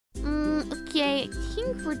Okay, I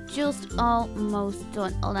think we're just almost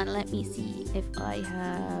done. Hold on, let me see if I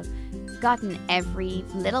have gotten every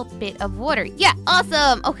little bit of water. Yeah,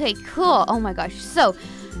 awesome. Okay, cool. Oh my gosh. So,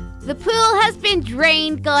 the pool has been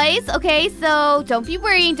drained, guys. Okay, so don't be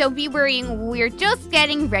worrying. We're just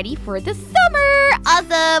getting ready for the summer.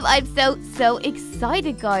 Awesome. I'm so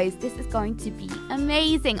excited, guys. This is going to be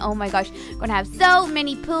amazing. Oh my gosh. Gonna have so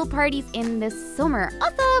many pool parties in the summer.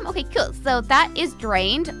 Awesome. Okay, cool. So that is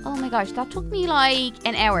drained. Oh my gosh, that took me like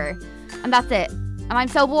an hour. And that's it. And I'm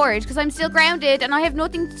so bored because I'm still grounded and I have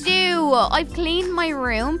nothing to do. I've cleaned my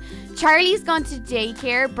room. Charlie's gone to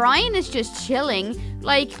daycare. Brian is just chilling.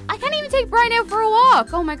 Like, I can't even take Brian out for a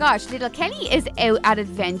walk. Oh my gosh, little Kelly is out at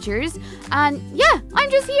adventures. And yeah, I'm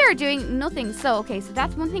just here doing nothing. So, okay, so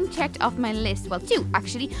that's one thing checked off my list. Well, two,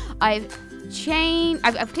 actually. I've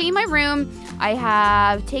cleaned my room. I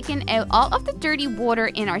have taken out all of the dirty water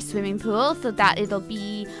in our swimming pool so that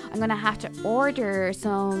I'm gonna have to order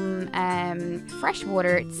some fresh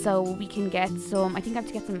water so we can get some, I think I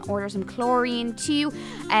have to order some chlorine too,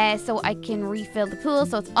 so I can refill the pool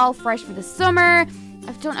so it's all fresh for the summer.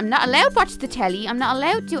 I'm not allowed to watch the telly. I'm not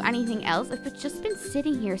allowed to do anything else. I've just been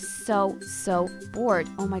sitting here so bored.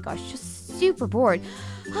 Oh my gosh, just super bored.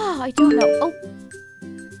 Oh, I don't know. Oh.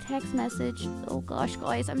 Text message. Oh gosh,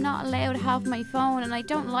 guys, I'm not allowed to have my phone and I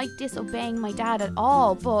don't like disobeying my dad at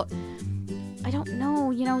all, but I don't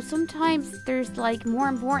know, you know, sometimes there's like more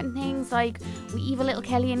important things, like we evil little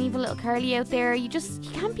Kelly and evil little Carly out there. You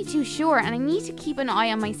can't be too sure, and I need to keep an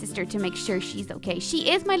eye on my sister to make sure she's okay.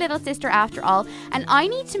 She is my little sister after all, and I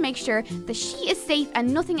need to make sure that she is safe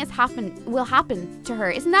and nothing will happen to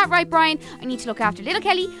her. Isn't that right, Brian? I need to look after little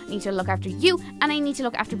Kelly, I need to look after you, and I need to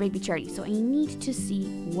look after baby Charlie. So I need to see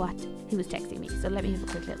who was texting me. So let me have a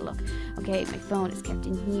quick little look. Okay, my phone is kept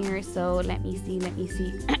in here, so let me see.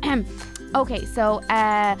 Okay, so,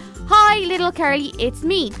 hi, little Carly, it's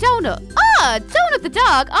me, Donut. Ah, Donut the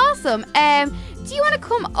dog, awesome. Do you want to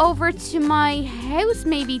come over to my house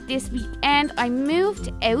maybe this weekend? I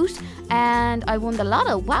moved out and I won the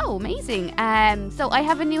lotto. Wow, amazing. So I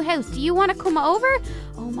have a new house. Do you want to come over?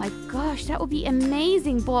 Oh my gosh, that would be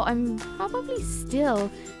amazing, but I'm probably still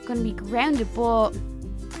going to be grounded, but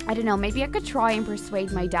I don't know, maybe I could try and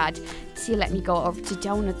persuade my dad to let me go over to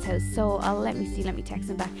Donut's house. So let me text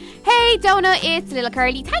him back. Hey Donut, it's little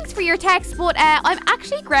Carly. Thanks for your text, but I'm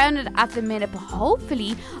actually grounded at the minute, but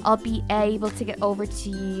hopefully I'll be able to get over to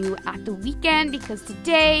you at the weekend because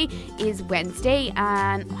today is Wednesday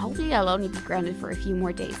and hopefully I'll only be grounded for a few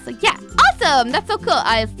more days. So yeah, awesome, that's so cool.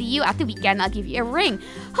 I'll see you at the weekend. I'll give you a ring.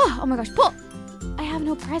 Oh my gosh, but I have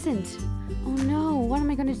no present. Oh no, what am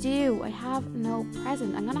I going to do? I have no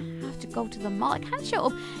present. I'm going to have to go to the mall. I can't show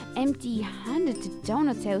up empty-handed to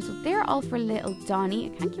Donut's house. So they're all for little Donnie. I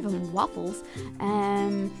can't give him waffles.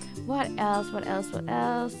 What else?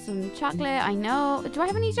 Some chocolate, I know. Do I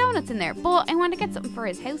have any donuts in there? But I want to get something for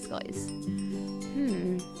his house, guys.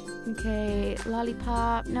 Okay,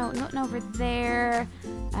 lollipop. No, nothing over there.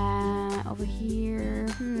 Over here.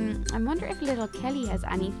 I wonder if little Kelly has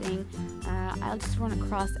anything. I'll just run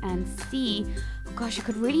across and see. Oh gosh, I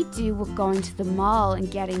could really do with going to the mall and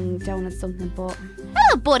getting donuts something, but...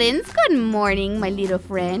 Hello, Buttons. Good morning, my little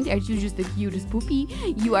friend. Aren't you just the cutest puppy?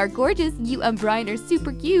 You are gorgeous. You and Brian are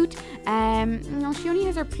super cute. No, she only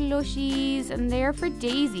has her plushies, and they're for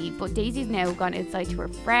Daisy, but Daisy's now gone outside to her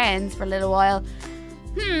friends for a little while.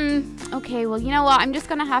 Okay, well, you know what? I'm just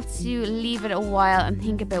going to have to leave it a while and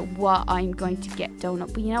think about what I'm going to get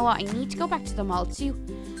Donut. But you know what? I need to go back to the mall too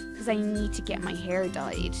because I need to get my hair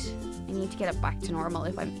dyed. I need to get it back to normal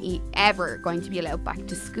if I'm ever going to be allowed back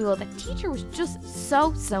to school. The teacher was just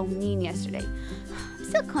so mean yesterday. I'm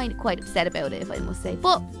still kind of quite upset about it, if I must say.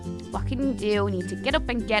 But what can you do? I need to get up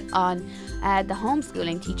and get on. The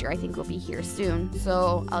homeschooling teacher, I think, will be here soon.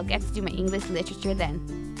 So I'll get to do my English literature then.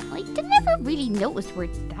 I never really noticed where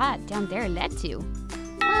that down there led to.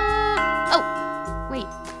 Oh, wait.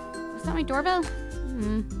 Was that my doorbell? I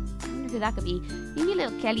wonder who that could be. Maybe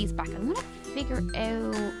little Kelly's back. I want to figure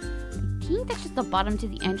out... I think that's just the bottom to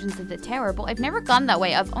the entrance of the tower, but I've never gone that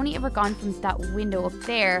way. I've only ever gone from that window up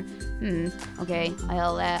there. Okay,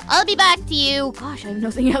 I'll be back to you. Gosh, I have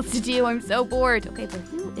nothing else to do. I'm so bored. Okay, but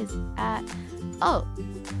who is at... Oh.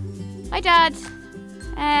 Hi, Dad.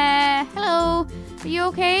 Hello. Are you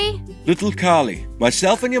okay? Little Carly,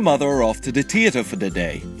 myself and your mother are off to the theatre for the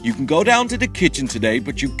day. You can go down to the kitchen today,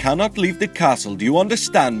 but you cannot leave the castle. Do you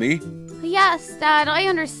understand me? Yes, Dad, I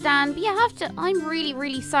understand, but you have to... I'm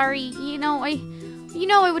really sorry. You know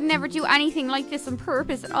I would never do anything like this on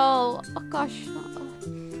purpose at all. Oh, gosh.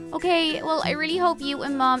 Okay, well, I really hope you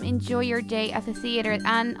and Mom enjoy your day at the theater,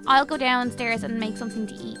 and I'll go downstairs and make something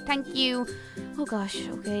to eat. Thank you. Oh gosh,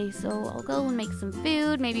 okay, so I'll go and make some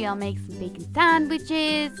food. Maybe I'll make some bacon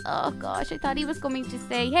sandwiches. Oh gosh, I thought he was coming to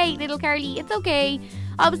say, hey, little Carly, it's okay.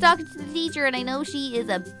 I was talking to the teacher and I know she is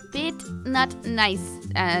a bit not nice.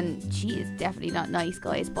 And she is definitely not nice,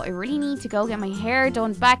 guys. But I really need to go get my hair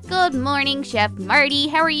done back. Good morning, Chef Marty.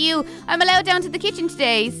 How are you? I'm allowed down to the kitchen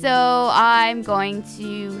today, so I'm going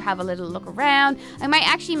to have a little look around. I might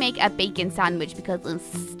actually make a bacon sandwich because I'm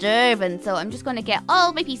starving. So I'm just going to get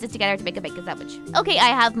all my pieces together to make a bacon sandwich. Okay, I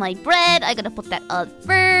have my bread. I'm going to put that on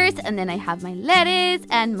first. And then I have my lettuce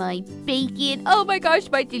and my bacon. Oh my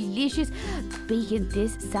gosh, my delicious bacon.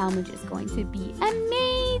 This sandwich is going to be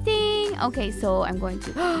amazing. Okay, so I'm going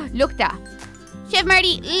to look that. Chef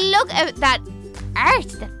Marty, look at that art,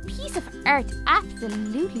 that piece of art.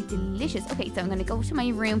 Absolutely delicious. Okay, so I'm going to go to my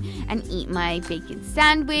room and eat my bacon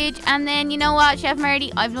sandwich. And then, you know what, Chef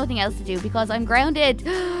Marty, I have nothing else to do because I'm grounded.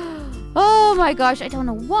 Oh my gosh, I don't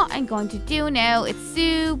know what I'm going to do now. It's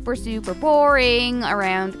super, super boring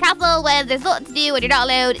around the castle when there's nothing to do and you're not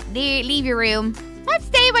allowed to leave your room. I have to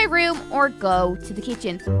stay in my room or go to the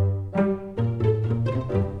kitchen.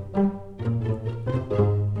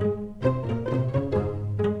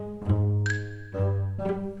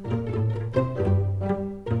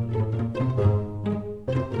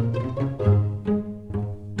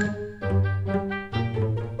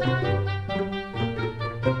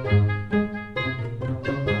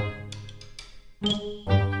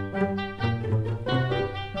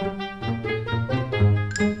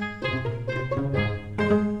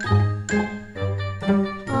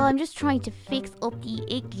 I'm just trying to fix up the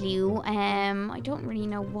igloo. I don't really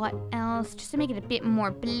know what else, just to make it a bit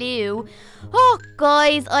more blue. Oh,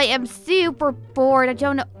 guys, I am super bored. I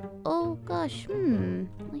don't know. Oh, gosh,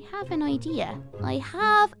 I have an idea. I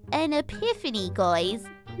have an epiphany, guys.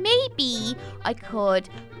 Maybe I could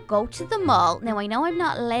go to the mall. Now, I know I'm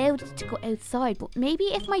not allowed to go outside, but maybe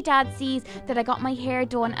if my dad sees that I got my hair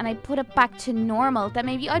done and I put it back to normal, then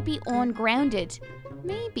maybe I'd be ungrounded.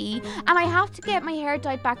 Maybe. And I have to get my hair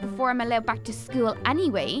dyed back before I'm allowed back to school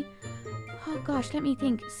anyway. Oh gosh, let me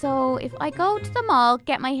think. So if I go to the mall,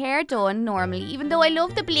 get my hair done normally, even though I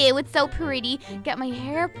love the blue, it's so pretty, get my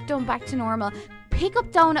hair done back to normal, pick up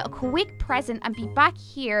Donut a quick present and be back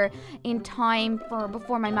here in time for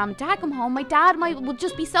before my mom and dad come home. My dad will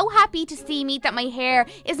just be so happy to see me that my hair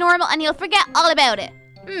is normal and he'll forget all about it.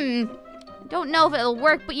 Don't know if it'll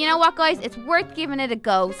work, but you know what, guys? It's worth giving it a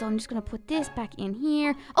go. So I'm just going to put this back in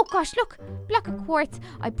here. Oh, gosh, look. Block of quartz.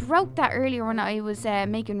 I broke that earlier when I was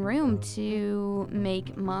making room to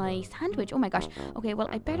make my sandwich. Oh, my gosh. Okay, well,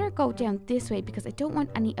 I better go down this way because I don't want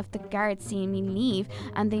any of the guards seeing me leave.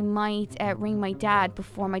 And they might ring my dad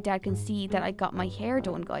before my dad can see that I got my hair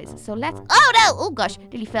done, guys. So let's... Oh, no! Oh, gosh.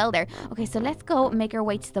 Nearly fell there. Okay, so let's go make our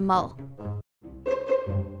way to the mall.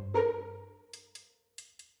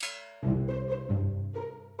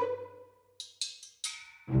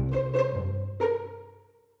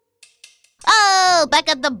 Back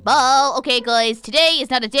at the ball. Okay, guys, today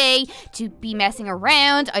is not a day to be messing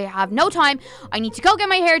around. I have no time. I need to go get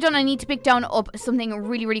my hair done. I need to pick down up something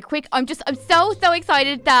really, really quick. I'm so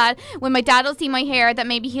excited that when my dad will see my hair, that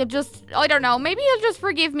maybe he'll just, I don't know, maybe he'll just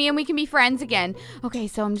forgive me and we can be friends again. Okay,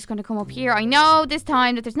 so I'm just going to come up here. I know this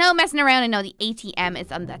time that there's no messing around. I know the ATM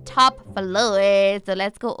is on the top floor. So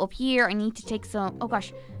let's go up here. I need to take some, oh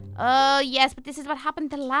gosh. Oh, yes, but this is what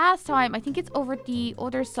happened the last time. I think it's over the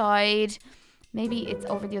other side. Maybe it's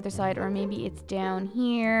over the other side, or maybe it's down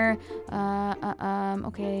here.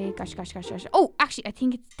 Okay, gosh. Oh, actually, I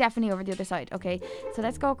think it's definitely over the other side. Okay, so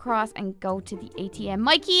let's go across and go to the ATM.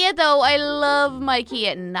 My Kia, though, I love my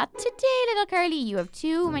Kia. Not today, little Carly. You have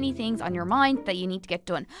too many things on your mind that you need to get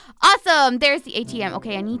done. Awesome, there's the ATM.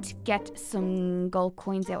 Okay, I need to get some gold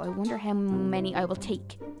coins out. I wonder how many I will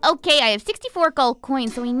take. Okay, I have 64 gold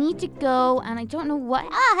coins, so we need to go, and I don't know what.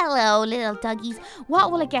 Ah, hello, little doggies.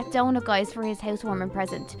 What will I get Donut, guys, for his housewarming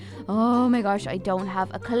present? Oh my gosh, I don't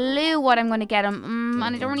have a clue what I'm going to get him.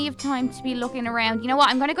 And I don't really have time to be looking around. You know what?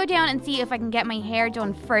 I'm going to go down and see if I can get my hair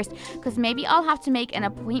done first, because maybe I'll have to make an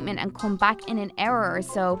appointment and come back in an hour or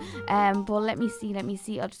so. But let me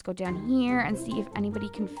see. I'll just go down here and see if anybody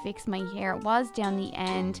can fix my hair. It was down the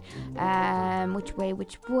end. Which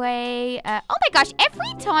way? Oh my gosh,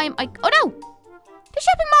 every time oh no! The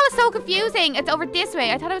shopping mall is so confusing. It's over this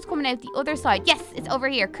way. I thought it was coming out the other side. Yes, it's over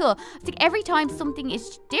here. Cool. It's like every time something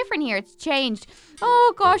is different here, it's changed.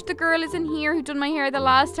 Oh gosh, the girl is in here who done my hair the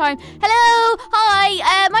last time. Hello,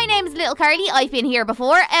 hi. My name is Little Carly. I've been here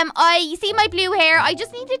before. I see my blue hair. I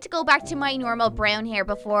just needed to go back to my normal brown hair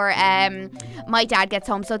before my dad gets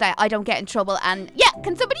home so that I don't get in trouble. And yeah,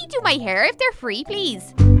 can somebody do my hair if they're free,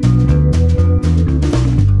 please?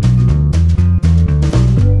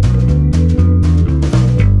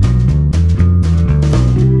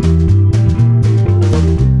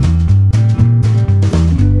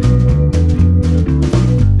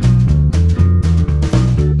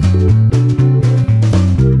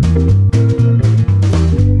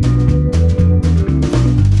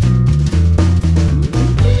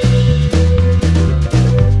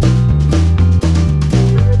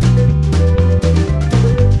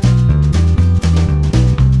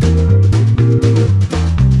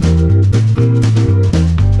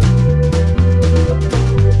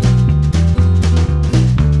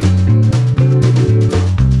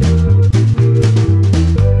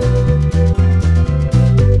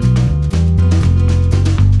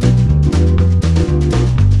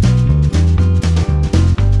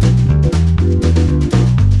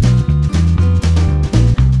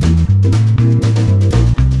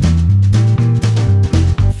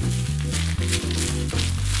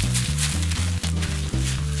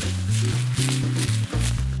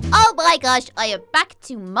 Oh my gosh, I am back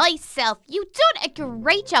to myself. You've done a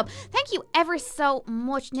great job. Thank you ever so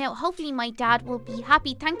much. Now, hopefully my dad will be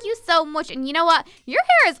happy. Thank you so much. And you know what? Your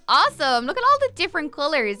hair is awesome. Look at all the different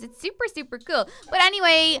colors. It's super, super cool. But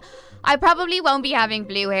anyway, I probably won't be having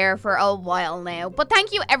blue hair for a while now. But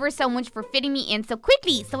thank you ever so much for fitting me in so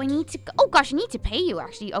quickly. So I need to, oh gosh, I need to pay you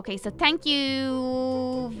actually. Okay, so thank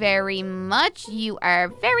you very much. You are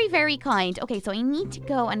very, very kind. Okay, so I need to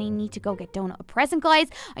go and I need to go get Donut a present, guys.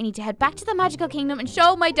 I need to head back to the magical kingdom and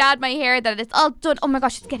show my dad my hair that it's all done. Oh my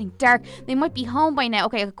gosh, it's getting dark. They might be home by now.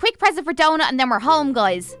 Okay, a quick present for Donut and then we're home,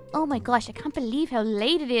 guys. Oh my gosh, I can't believe how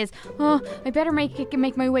late it is. Oh, I better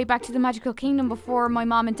make my way back to the magical kingdom before my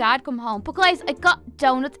mom and dad come home. But guys, I got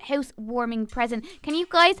Donut's housewarming present. Can you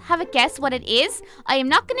guys have a guess what it is? I am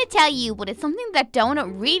not going to tell you, but it's something that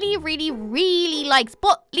Donut really, really, really likes.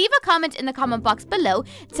 But leave a comment in the comment box below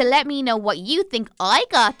to let me know what you think I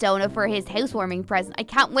got Donut for his housewarming present. I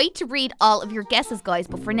can't wait to read all of your guesses, guys.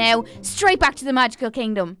 But for now, straight back to the magical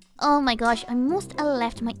kingdom. Oh my gosh, I must have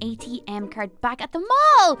left my ATM card back at the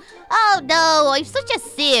mall. Oh no, I'm such a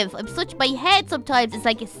sieve. My head sometimes is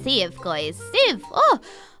like a sieve, guys. Sieve. Oh,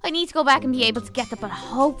 I need to go back and be able to get that, but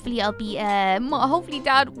hopefully I'll be, hopefully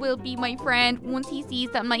Dad will be my friend once he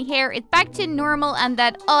sees that my hair is back to normal and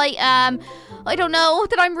that I don't know,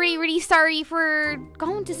 that I'm really, really sorry for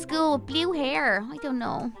going to school with blue hair. I don't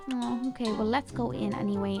know. Oh, okay, well, let's go in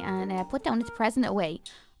anyway and put down its present away.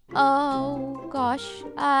 Oh, gosh.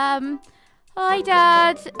 Hi,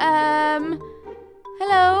 Dad.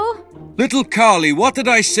 Hello? Little Carly, what did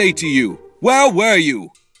I say to you? Where were you?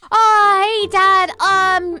 Oh, hey, Dad.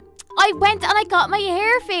 I went and I got my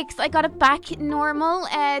hair fixed. I got it back normal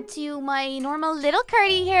to my normal little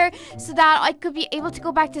curly hair so that I could be able to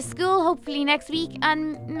go back to school hopefully next week.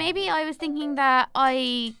 And maybe I was thinking that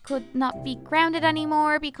I could not be grounded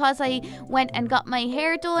anymore because I went and got my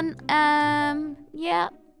hair done. Yeah.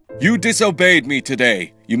 You disobeyed me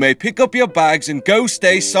today. You may pick up your bags and go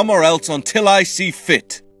stay somewhere else until I see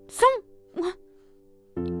fit.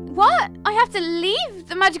 What? I have to leave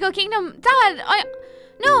the magical kingdom? Dad,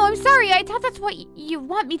 No, I'm sorry. I thought that's what you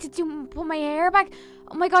want me to do, put my hair back.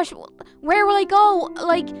 Oh my gosh, where will I go?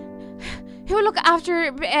 Like, who will look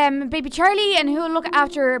after baby Charlie and who will look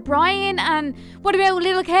after Brian? And what about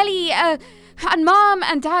little Kelly? And Mom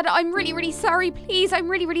and Dad, I'm really, really sorry. Please, I'm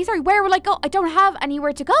really, really sorry. Where will I go? I don't have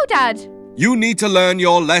anywhere to go, Dad. You need to learn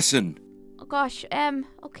your lesson. Oh gosh,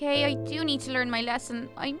 okay, I do need to learn my lesson.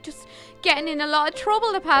 I'm just getting in a lot of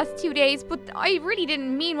trouble the past 2 days, but I really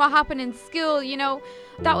didn't mean what happened in school, you know.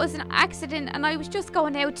 That was an accident and I was just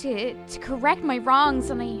going out to correct my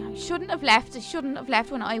wrongs and I shouldn't have left. I shouldn't have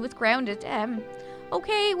left when I was grounded.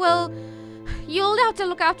 Okay, well, you'll have to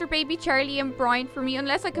look after baby Charlie and Brian for me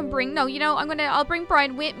unless I can bring... No, you know, I'll bring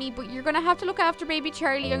Brian with me, but you're gonna have to look after baby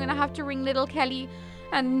Charlie. I'm gonna have to ring little Kelly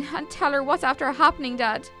and tell her what's after happening,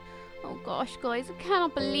 Dad. Oh gosh, guys, I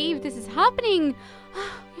cannot believe this is happening.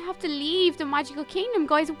 We have to leave the magical kingdom,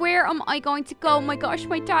 guys. Where am I going to go? Oh my gosh,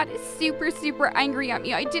 my dad is super, super angry at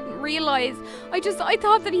me. I didn't realize. I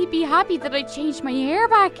thought that he'd be happy that I changed my hair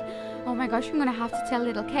back. Oh my gosh, I'm gonna have to tell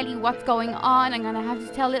little Kelly what's going on. I'm gonna have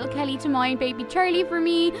to tell little Kelly to mind baby Charlie for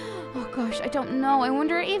me. Oh gosh, I don't know. I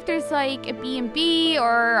wonder if there's like a B&B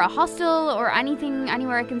or a hostel or anything,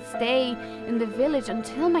 anywhere I can stay in the village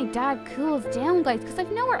until my dad cools down, guys, because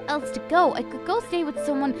I've nowhere else to go. I could go stay with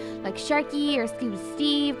someone like Sharky or Scuba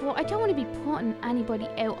Steve, but I don't want to be putting anybody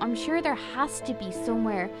out. I'm sure there has to be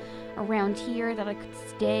somewhere around here that I could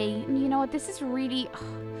stay. And you know what, this is really...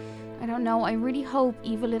 I don't know. I really hope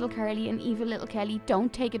evil little Carly and evil little Kelly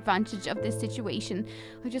don't take advantage of this situation.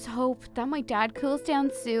 I just hope that my dad cools down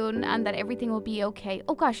soon and that everything will be okay.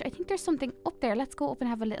 Oh gosh, I think there's something up there. Let's go up and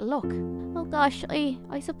have a little look. Oh gosh,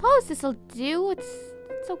 I suppose this'll do. It's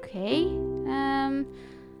okay.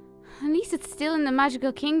 At least it's still in the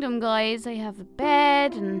magical kingdom, guys. I have a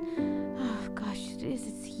bed and oh gosh,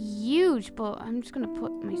 it's huge, but I'm just gonna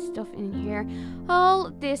put my stuff in here. All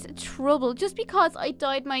this trouble just because I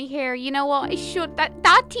dyed my hair. You know what, I should,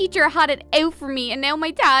 that teacher had it out for me, and now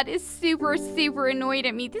my dad is super annoyed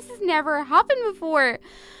at me. This has never happened before.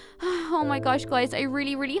 Oh my gosh, guys, I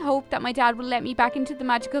really hope that my dad will let me back into the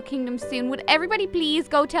magical kingdom soon. Would everybody please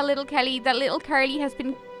go tell little Kelly that little Carly has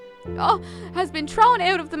been thrown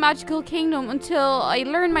out of the magical kingdom until I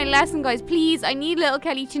learn my lesson, guys. Please, I need little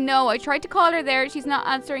Kelly to know. I tried to call her there. She's not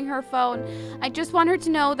answering her phone. I just want her to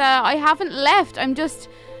know that I haven't left. I'm just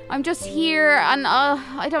here, and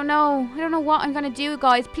I don't know what I'm gonna do,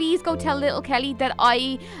 guys. Please go tell little Kelly that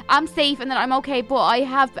I am safe and that I'm okay, but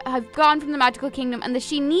I've gone from the magical kingdom and that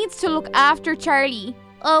she needs to look after Charlie.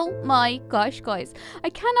 Oh my gosh, guys.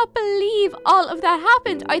 I cannot believe all of that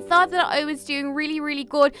happened. I thought that I was doing really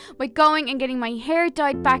good by going and getting my hair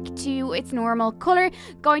dyed back to its normal colour,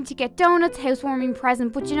 going to get donuts, housewarming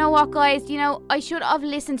present. But you know what, guys? You know, I should have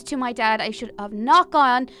listened to my dad. I should have not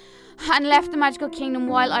gone and left the magical kingdom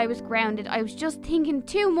while I was grounded. I was just thinking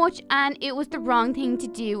too much, and it was the wrong thing to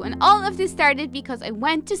do. And all of this started because I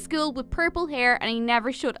went to school with purple hair, and I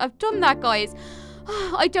never should have done that, guys.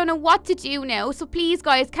 I don't know what to do now, so please,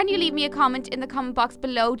 guys, can you leave me a comment in the comment box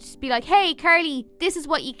below? Just be like, hey Carly, this is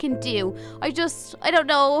what you can do. I don't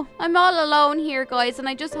know, I'm all alone here, guys, and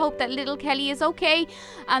I just hope that little Kelly is okay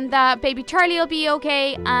and that baby Charlie will be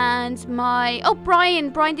okay, and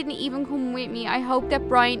Brian didn't even come with me. I hope that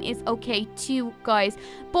Brian is okay too, guys.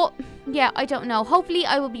 But yeah, I don't know. Hopefully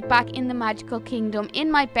I will be back in the magical kingdom in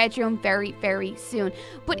my bedroom very soon.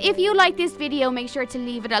 But if you like this video, make sure to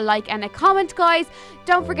leave it a like and a comment, guys.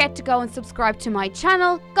 Don't forget to go and subscribe to my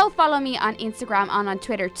channel. Go follow me on Instagram and on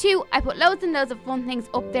Twitter too. I put loads and loads of fun things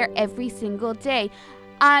up there every single day.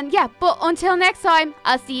 And yeah, but until next time,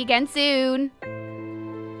 I'll see you again soon.